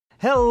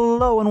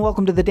Hello and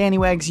welcome to the Danny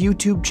Wags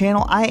YouTube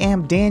channel. I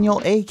am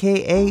Daniel,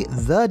 aka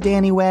The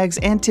Danny Wags,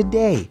 and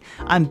today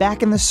I'm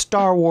back in the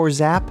Star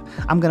Wars app.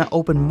 I'm going to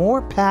open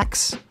more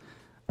packs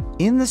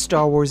in the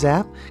Star Wars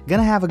app.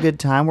 Gonna have a good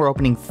time. We're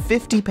opening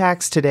 50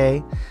 packs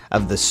today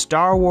of the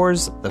Star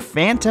Wars The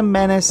Phantom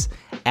Menace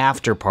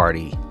After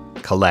Party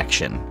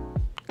Collection.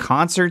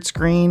 Concert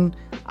screen,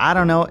 I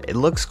don't know, it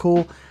looks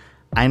cool.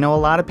 I know a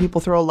lot of people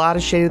throw a lot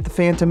of shade at the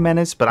Phantom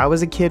Menace, but I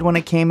was a kid when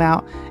it came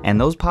out,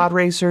 and those pod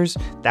racers,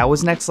 that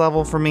was next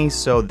level for me,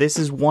 so this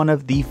is one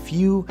of the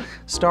few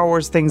Star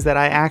Wars things that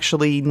I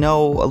actually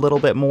know a little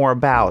bit more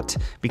about,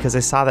 because I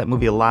saw that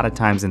movie a lot of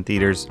times in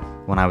theaters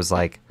when I was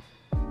like,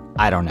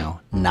 I don't know,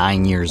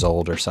 9 years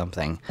old or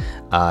something.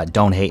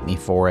 Don't hate me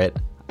for it.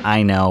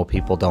 I know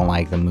people don't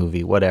like the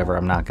movie, whatever.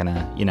 I'm not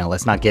gonna,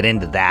 let's not get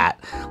into that.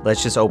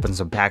 Let's just open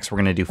some packs. We're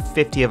gonna do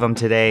 50 of them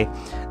today.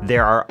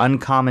 There are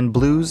uncommon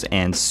blues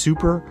and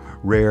super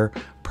rare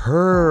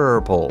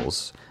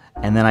purples.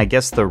 And then I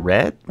guess the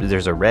red,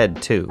 there's a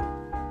red too.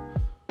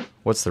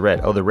 What's the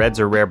red? Oh, the reds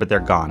are rare, but they're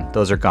gone.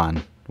 Those are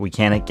gone. We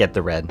can't get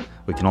the red.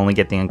 We can only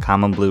get the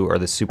uncommon blue or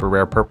the super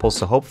rare purple.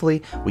 So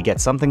hopefully we get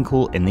something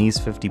cool in these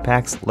 50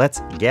 packs. Let's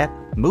get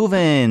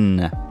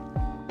moving.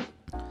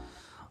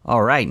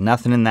 All right,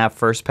 nothing in that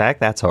first pack.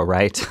 That's all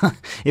right.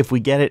 If we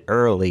get it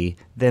early,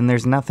 then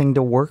there's nothing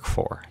to work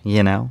for,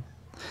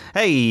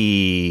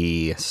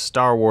 Hey,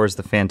 Star Wars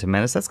The Phantom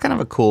Menace. That's kind of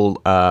a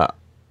cool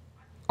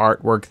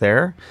artwork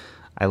there.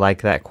 I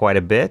like that quite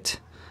a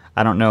bit.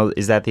 I don't know,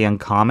 is that the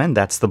uncommon?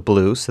 That's the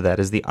blue, so that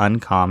is the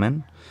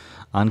uncommon.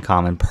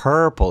 Uncommon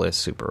purple is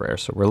super rare,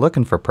 so we're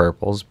looking for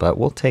purples, but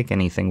we'll take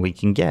anything we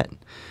can get.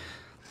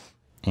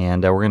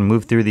 And we're going to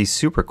move through these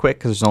super quick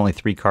because there's only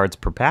 3 cards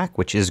per pack,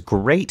 which is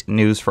great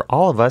news for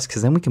all of us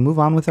because then we can move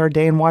on with our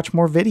day and watch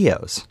more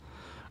videos.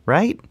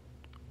 Right?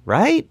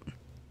 Right?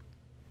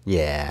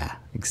 Yeah,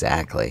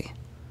 exactly.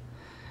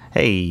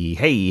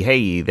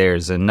 Hey,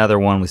 there's another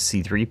one with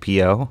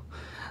C-3PO.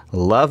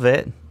 Love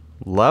it.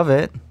 Love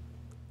it.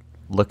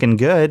 Looking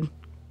good.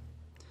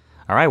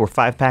 All right, we're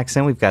 5 packs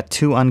in. We've got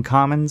 2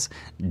 uncommons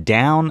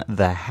down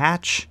the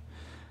hatch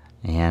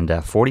and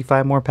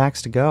 45 more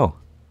packs to go.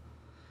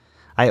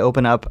 I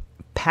open up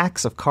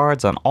packs of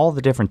cards on all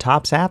the different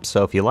Topps apps,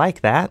 so if you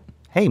like that,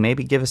 hey,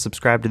 maybe give a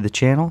subscribe to the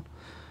channel.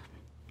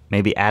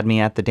 Maybe add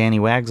me at the Danny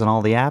Wags on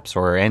all the apps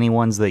or any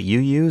ones that you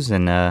use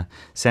and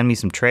send me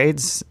some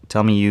trades.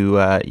 Tell me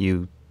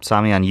you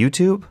saw me on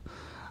YouTube.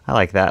 I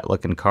like that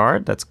looking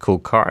card. That's a cool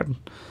card.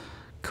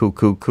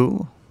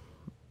 Cool.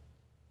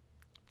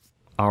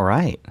 All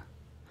right.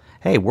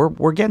 Hey,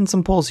 we're getting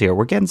some pulls here.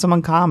 We're getting some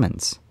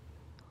uncommons.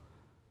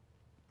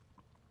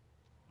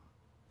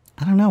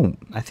 I don't know.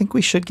 I think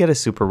we should get a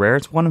super rare.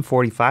 It's 1 in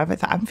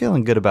 45. I'm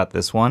feeling good about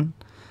this one.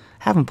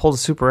 Haven't pulled a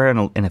super rare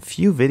in a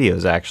few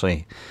videos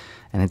actually,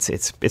 and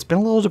it's been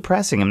a little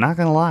depressing. I'm not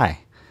gonna lie.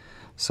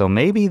 So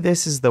maybe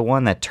this is the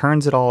one that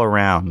turns it all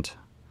around.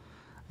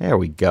 There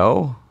we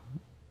go.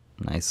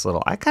 Nice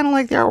little. I kind of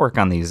like the artwork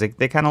on these.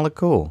 They kind of look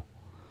cool.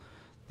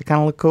 They kind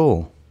of look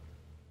cool.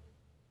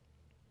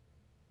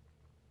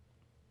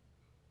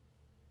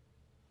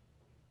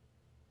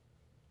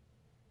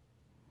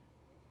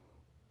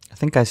 I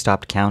think I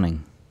stopped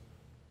counting.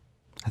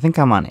 I think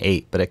I'm on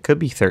 8, but it could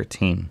be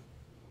 13.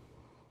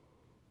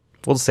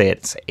 We'll say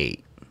it's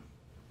 8.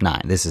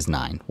 9. This is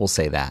 9. We'll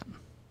say that.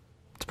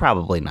 It's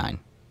probably 9.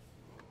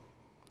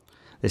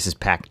 This is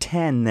pack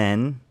 10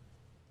 then.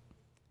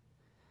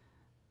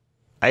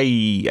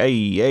 Ay.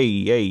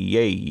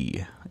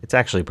 It's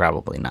actually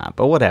probably not,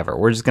 but whatever.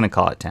 We're just going to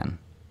call it 10.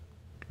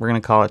 We're going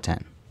to call it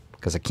 10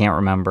 because I can't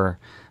remember.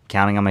 I'm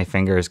counting on my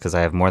fingers because I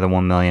have more than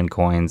 1 million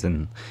coins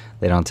and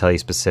they don't tell you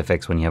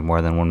specifics when you have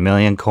more than 1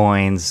 million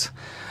coins.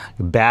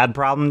 Bad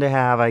problem to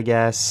have, I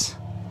guess.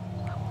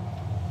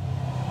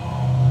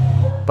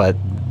 But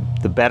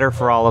the better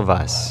for all of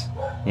us.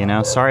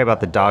 Sorry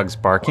about the dogs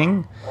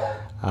barking.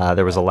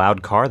 There was a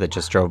loud car that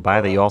just drove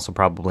by that you also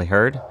probably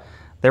heard.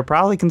 They're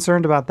probably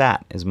concerned about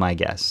that, is my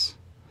guess.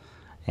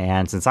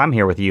 And since I'm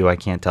here with you, I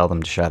can't tell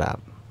them to shut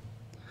up.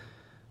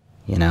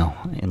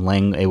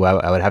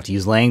 I would have to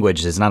use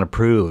language that's not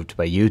approved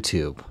by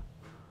YouTube.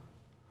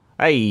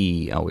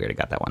 Hey, oh, we already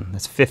got that one.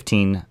 That's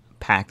 15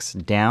 packs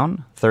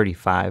down,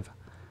 35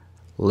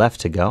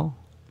 left to go.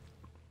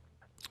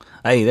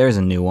 Hey, there's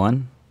a new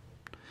one.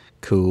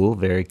 Cool,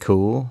 very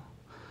cool.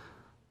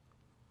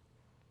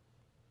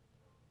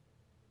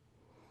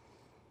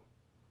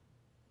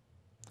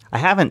 I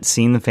haven't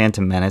seen The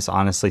Phantom Menace,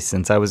 honestly,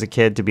 since I was a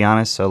kid, to be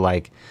honest. So,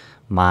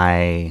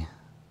 my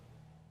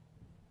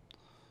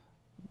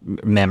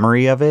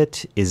memory of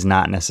it is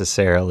not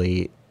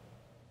necessarily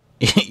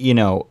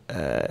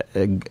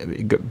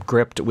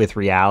gripped with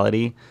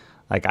reality.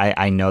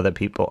 I know that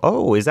people,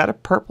 oh, is that a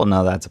purple?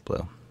 No, that's a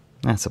blue.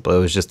 That's a blue.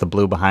 It was just the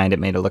blue behind it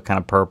made it look kind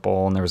of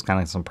purple, and there was kind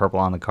of some purple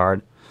on the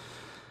card.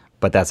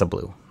 But that's a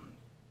blue.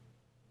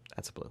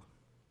 That's a blue.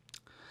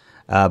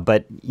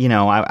 But,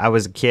 I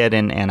was a kid,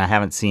 and I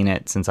haven't seen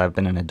it since I've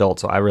been an adult,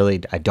 so I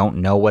don't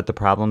know what the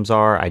problems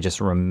are. I just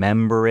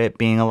remember it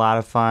being a lot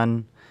of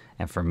fun,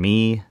 and for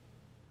me,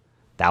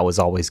 That was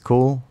always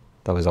cool.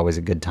 That was always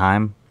a good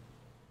time.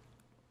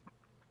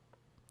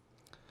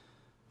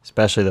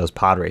 Especially those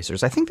pod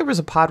racers. I think there was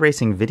a pod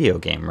racing video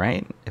game,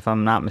 right? If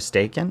I'm not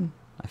mistaken.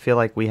 I feel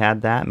like we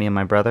had that, me and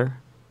my brother.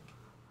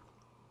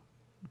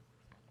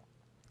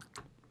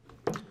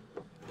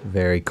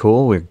 Very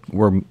cool.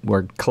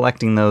 We're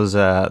collecting those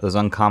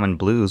uncommon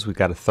blues. We've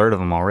got a third of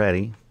them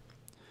already.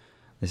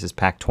 This is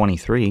pack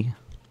 23.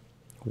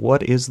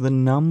 What is the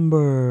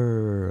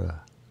number?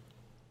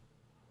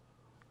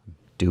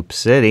 Dupe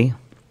City.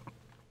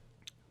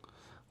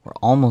 We're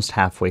almost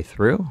halfway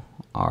through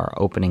our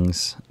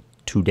openings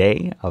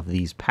today of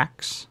these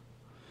packs.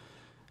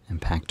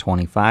 And pack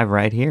 25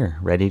 right here,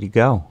 ready to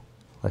go.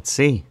 Let's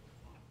see.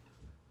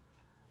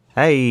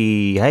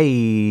 Hey,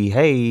 hey,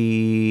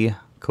 hey.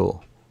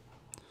 Cool.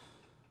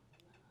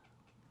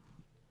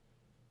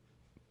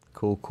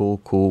 Cool, cool,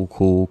 cool,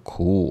 cool,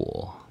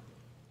 cool.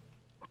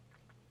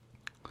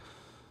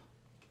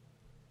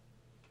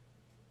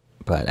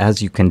 But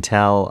as you can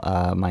tell,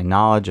 my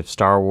knowledge of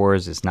Star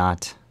Wars is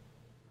not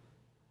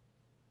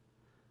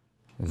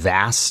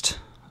vast.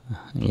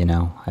 You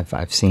know,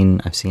 I've seen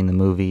the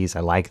movies.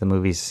 I like the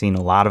movies. Seen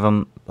a lot of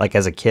them. Like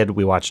as a kid,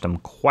 we watched them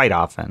quite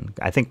often.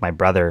 I think my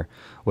brother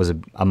was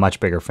a much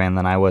bigger fan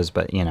than I was,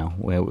 but you know,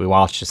 we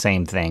watched the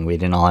same thing. We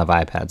didn't all have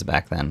iPads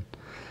back then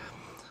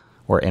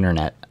or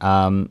internet.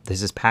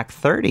 This is pack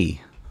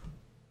 30.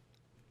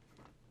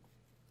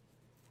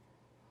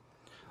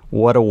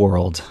 What a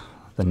world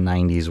the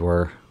 90s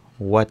were.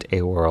 What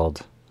a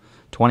world.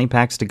 20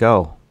 packs to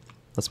go.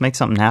 Let's make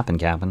something happen,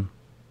 Captain.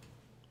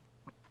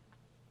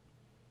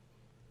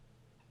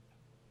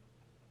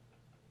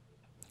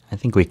 I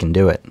think we can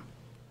do it.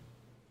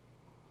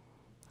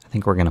 I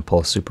think we're going to pull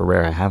a super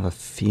rare. I have a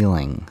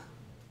feeling.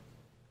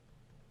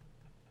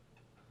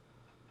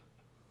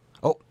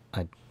 Oh,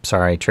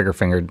 sorry, trigger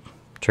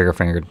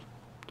fingered.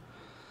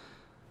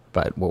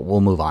 But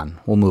we'll move on.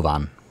 We'll move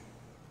on.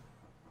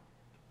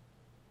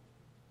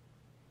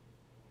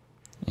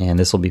 And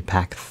this will be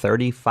pack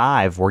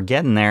 35. We're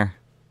getting there.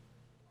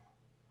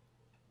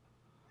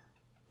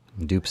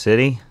 Dupe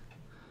City.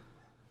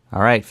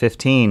 All right,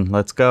 15.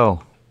 Let's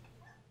go.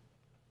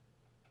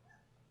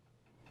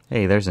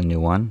 Hey, there's a new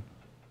one.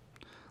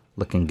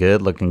 Looking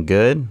good, looking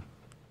good.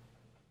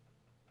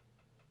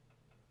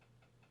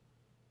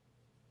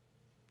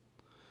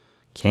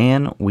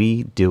 Can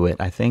we do it?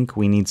 I think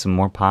we need some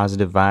more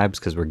positive vibes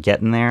because we're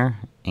getting there.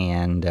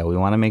 And we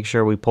want to make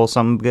sure we pull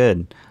something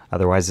good.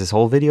 Otherwise, this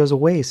whole video is a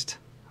waste.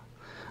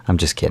 I'm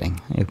just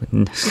kidding.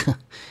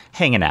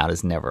 Hanging out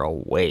is never a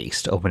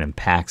waste. Opening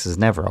packs is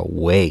never a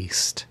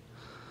waste.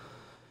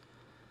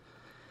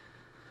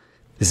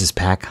 This is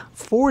pack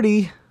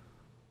 40.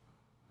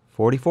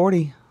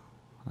 40.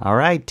 All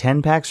right,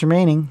 10 packs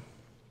remaining.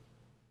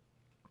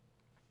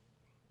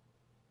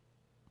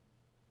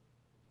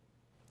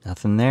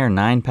 Nothing there.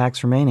 9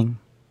 packs remaining.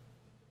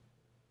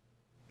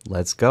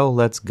 Let's go.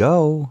 Let's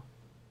go.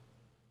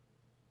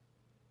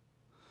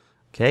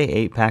 Okay,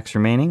 8 packs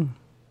remaining.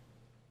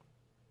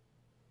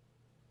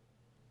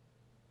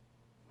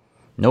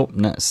 Nope,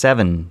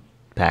 7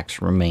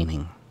 packs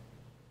remaining.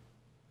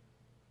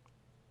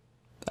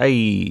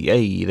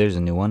 Hey, there's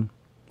a new one.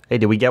 Hey,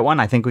 did we get one?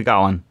 I think we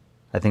got one.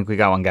 I think we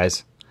got one,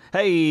 guys.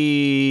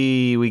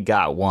 Hey, we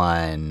got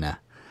one.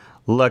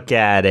 Look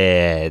at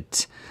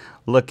it.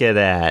 Look at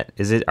that.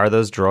 Are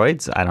those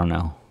droids? I don't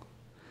know.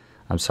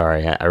 I'm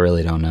sorry. I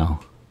really don't know.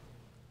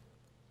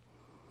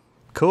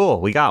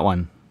 Cool. We got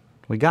one.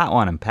 We got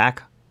one in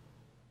pack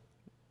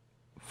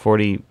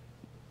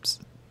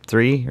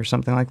 43 or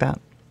something like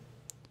that.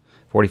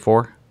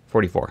 44?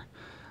 44.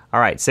 All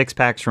right. 6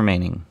 packs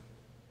remaining.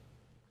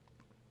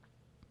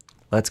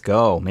 Let's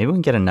go. Maybe we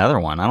can get another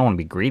one. I don't want to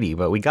be greedy,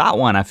 but we got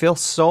one. I feel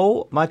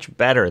so much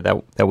better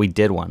that we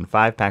did one.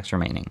 5 packs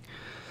remaining.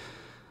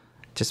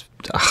 Just,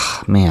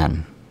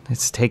 man,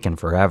 it's taken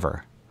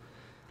forever.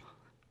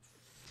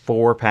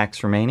 4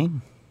 packs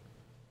remaining.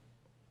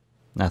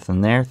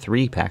 Nothing there.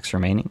 3 packs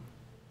remaining.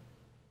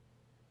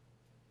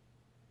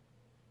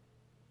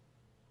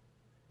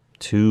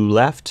 2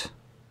 left.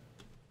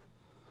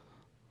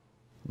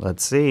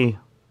 Let's see.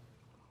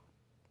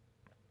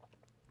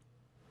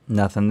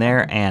 Nothing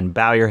there. And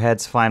bow your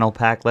heads, final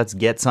pack. Let's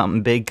get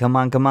something big. Come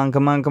on, come on,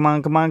 come on, come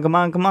on, come on, come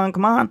on, come on,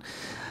 come on.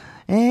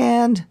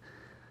 And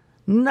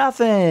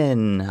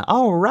nothing.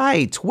 All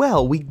right.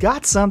 Well, we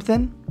got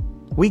something.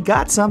 We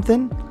got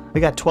something.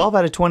 We got 12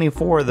 out of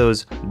 24 of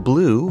those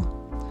blue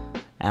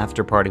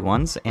after party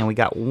ones. And we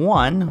got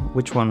one.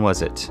 Which one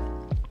was it?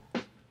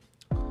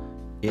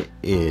 It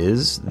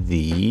is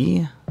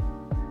the...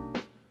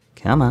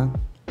 Come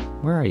on.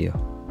 Where are you?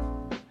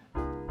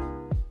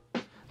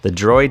 The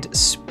droid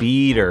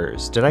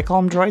speeders. Did I call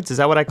them droids? Is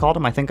that what I called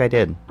them? I think I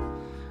did.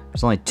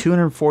 There's only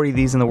 240 of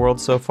these in the world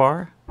so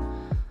far.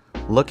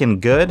 Looking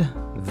good.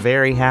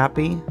 Very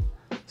happy.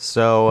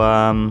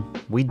 So,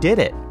 we did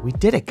it. We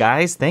did it,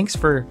 guys. Thanks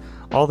for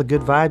all the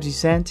good vibes you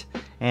sent.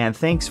 And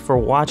thanks for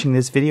watching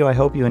this video. I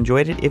hope you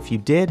enjoyed it. If you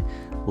did,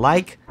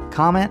 like,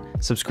 comment,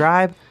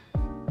 subscribe.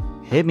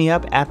 Hit me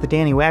up at the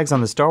Danny Wags on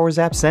the Star Wars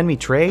app. Send me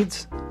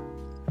trades.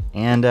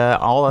 and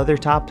all other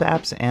top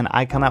apps. And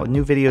I come out with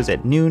new videos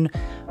at noon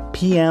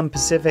p.m.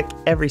 Pacific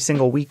every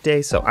single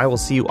weekday. So I will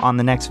see you on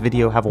the next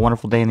video. Have a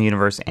wonderful day in the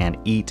universe and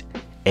eat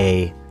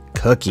a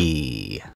cookie.